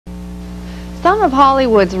Some of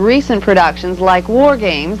Hollywood's recent productions, like War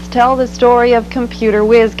Games, tell the story of computer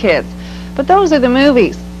whiz kids. But those are the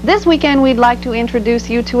movies. This weekend we'd like to introduce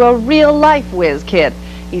you to a real-life whiz kid.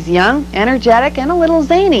 He's young, energetic, and a little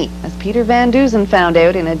zany, as Peter Van Dusen found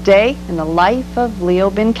out in A Day in the Life of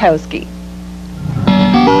Leo Binkowski.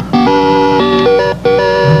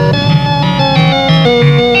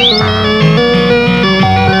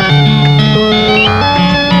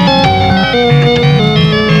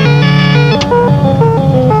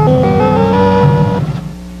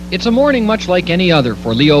 It's a morning much like any other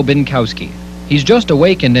for Leo Binkowski. He's just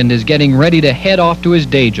awakened and is getting ready to head off to his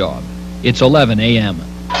day job. It's 11 a.m.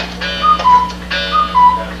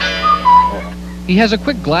 He has a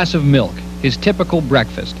quick glass of milk, his typical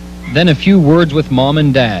breakfast, then a few words with Mom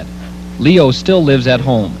and Dad. Leo still lives at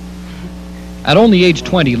home. At only age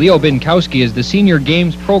 20, Leo Binkowski is the senior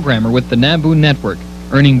games programmer with the NABU network,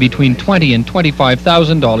 earning between $20,000 and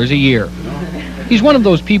 $25,000 a year. He's one of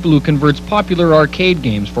those people who converts popular arcade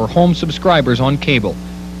games for home subscribers on cable.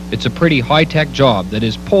 It's a pretty high-tech job that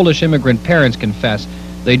his Polish immigrant parents confess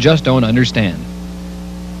they just don't understand.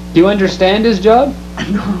 Do you understand his job?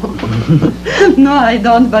 No, no, I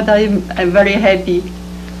don't, but I'm very happy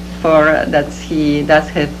for that he does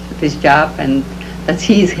have this job and that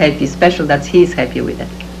he is happy, especially that he is happy with it.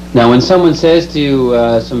 Now, when someone says to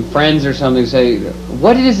you, some friends or something say,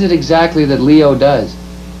 what is it exactly that Leo does?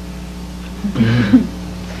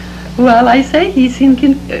 Well, I say he's in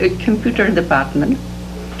computer department,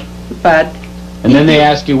 but... And then they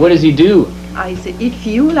ask you, what does he do? I say, if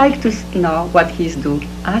you like to know what he's doing,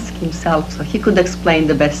 ask himself, so he could explain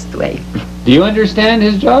the best way. Do you understand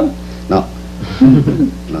his job? No.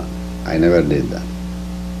 No, I never did that.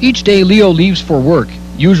 Each day Leo leaves for work,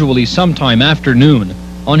 usually sometime after noon,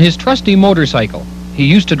 on his trusty motorcycle. He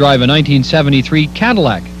used to drive a 1973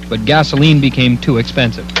 Cadillac, but gasoline became too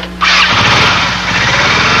expensive.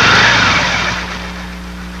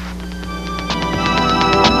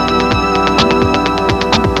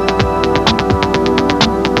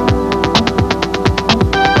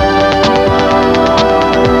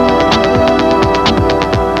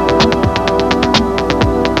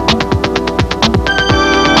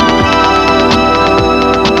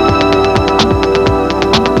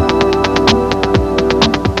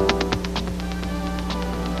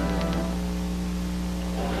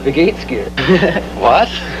 The gates gear. What?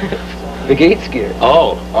 The gates gear.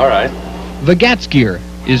 Oh, all right. Vagatskir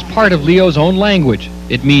is part of Leo's own language.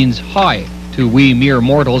 It means hi to we mere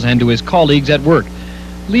mortals and to his colleagues at work.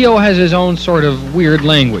 Leo has his own sort of weird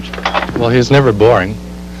language. Well, he's never boring.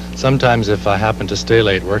 Sometimes if I happen to stay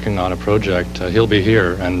late working on a project, he'll be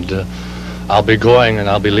here and I'll be going and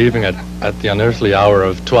I'll be leaving at the unearthly hour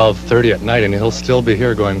of 12:30 at night, and he'll still be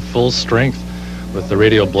here going full strength with the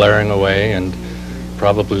radio blaring away and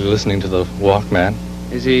probably listening to the Walkman.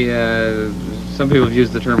 Is he, some people have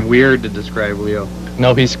used the term weird to describe Leo.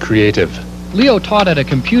 No, he's creative. Leo taught at a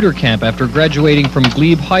computer camp after graduating from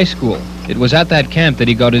Glebe High School. It was at that camp that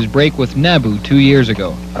he got his break with NABU 2 years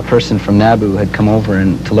ago. A person from NABU had come over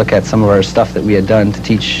and to look at some of our stuff that we had done to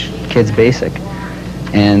teach kids basic.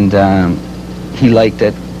 And he liked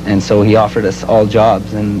it, and so he offered us all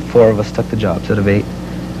jobs, and 4 of us took the jobs out of 8.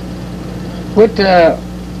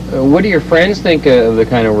 What do your friends think of the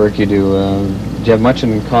kind of work you do? Do you have much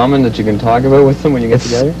in common that you can talk about with them when you get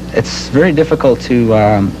together? It's very difficult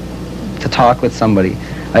to talk with somebody.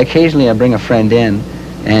 Occasionally I bring a friend in,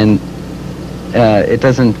 and it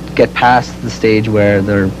doesn't get past the stage where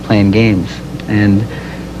they're playing games. And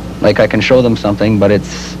like I can show them something, but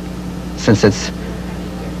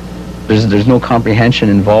there's no comprehension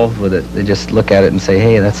involved with it. They just look at it and say,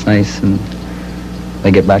 hey, that's nice, and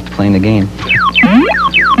they get back to playing the game.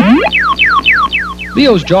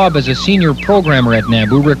 Leo's job as a senior programmer at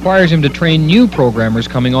NABU requires him to train new programmers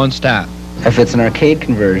coming on staff. If it's an arcade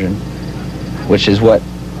conversion, which is what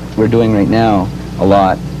we're doing right now a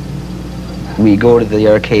lot, we go to the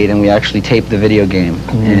arcade and we actually tape the video game.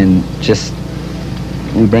 And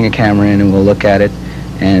we bring a camera in and we'll look at it,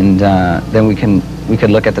 and then we can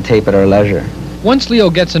look at the tape at our leisure. Once Leo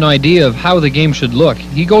gets an idea of how the game should look,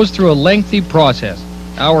 he goes through a lengthy process.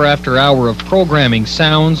 Hour after hour of programming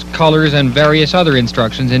sounds, colors, and various other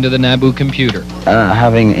instructions into the NABU computer.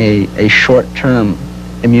 Having a short-term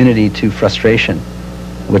immunity to frustration,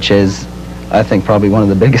 which is, I think, probably one of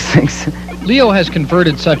the biggest things. Leo has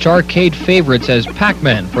converted such arcade favorites as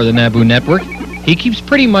Pac-Man for the NABU network. He keeps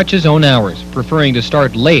pretty much his own hours, preferring to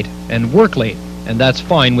start late and work late, and that's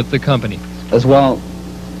fine with the company. As well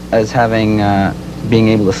as having, being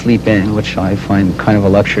able to sleep in, which I find kind of a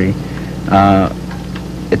luxury.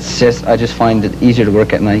 I just find it easier to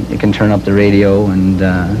work at night. You can turn up the radio and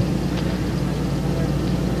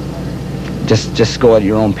just go at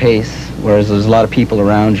your own pace, whereas there's a lot of people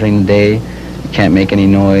around during the day. You can't make any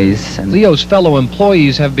noise. And Leo's fellow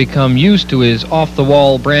employees have become used to his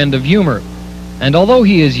off-the-wall brand of humor. And although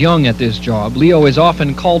he is young at this job, Leo is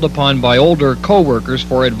often called upon by older co-workers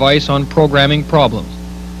for advice on programming problems.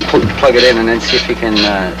 plug it in and then see if you can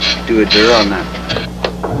do a dir on that.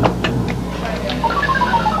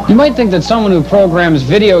 You might think that someone who programs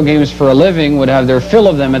video games for a living would have their fill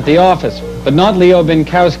of them at the office, but not Leo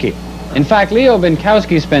Binkowski. In fact, Leo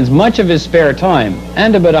Binkowski spends much of his spare time,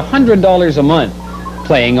 and about $100 a month,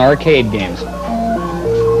 playing arcade games.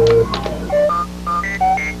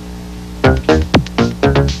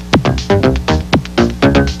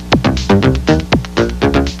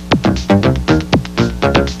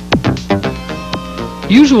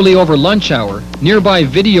 Usually over lunch hour, nearby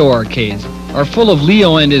video arcades are full of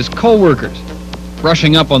Leo and his co-workers,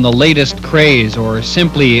 brushing up on the latest craze or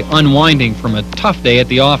simply unwinding from a tough day at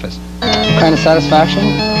the office. Kind of satisfaction?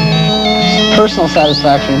 Personal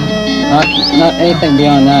satisfaction, not anything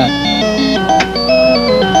beyond that.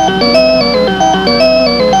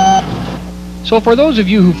 So for those of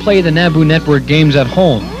you who play the NABU network games at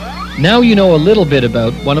home, now you know a little bit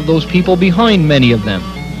about one of those people behind many of them.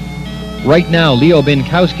 Right now, Leo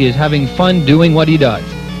Binkowski is having fun doing what he does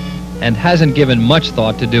and hasn't given much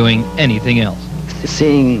thought to doing anything else.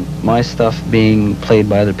 Seeing my stuff being played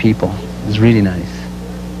by other people is really nice.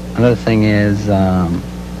 Another thing is,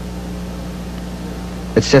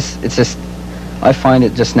 it's just, I find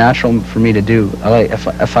it just natural for me to do.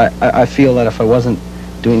 I feel that if I wasn't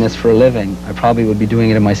doing this for a living, I probably would be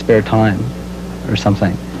doing it in my spare time or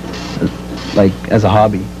something, like as a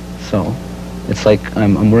hobby. So it's like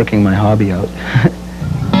I'm working my hobby out.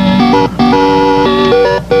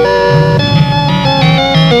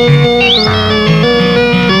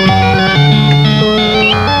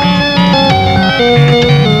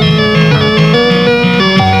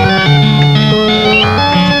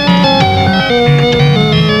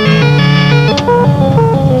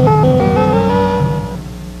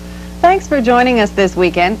 Thanks for joining us this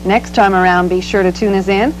weekend. Next time around, be sure to tune us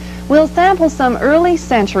in. We'll sample some early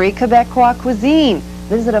century Quebecois cuisine.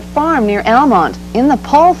 Visit a farm near Almont in the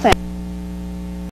Paul family.